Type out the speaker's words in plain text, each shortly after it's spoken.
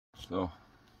So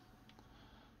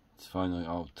it's finally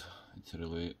out. It's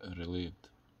relieved.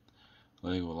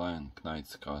 Lego Lion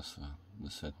Knight's Castle. The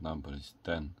set number is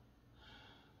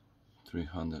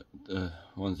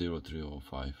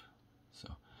 10305.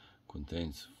 So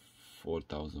contains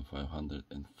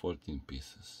 4,514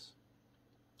 pieces.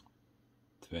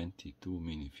 22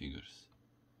 minifigures.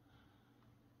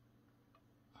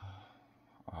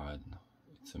 I don't know.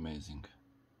 It's amazing.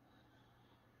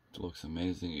 It looks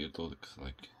amazing. It looks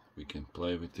like we can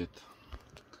play with it.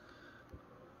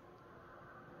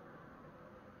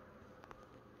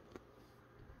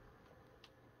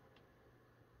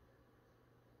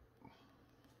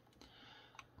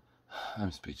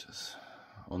 I'm speechless.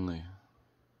 Only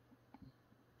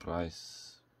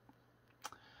price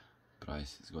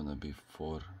is gonna be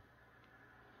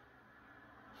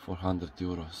 400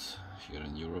 euros here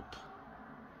in Europe.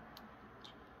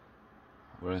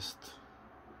 Rest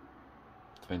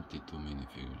 22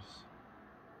 minifigures.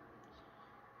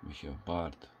 We have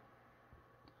Bard,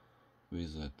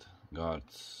 Wizard,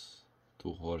 guards,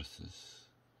 2 horses,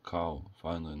 cow,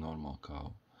 finally normal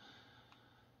cow.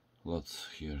 Lots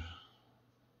here.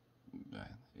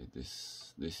 Man,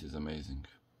 this is amazing.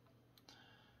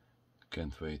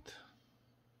 Can't wait.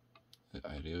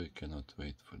 I really cannot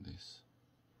wait for this.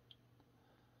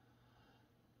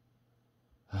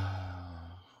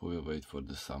 We will wait for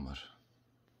the summer.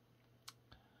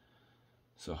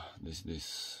 So this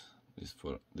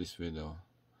for this video,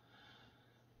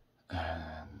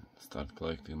 and start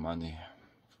collecting money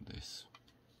for this.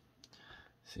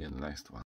 See you in the next one.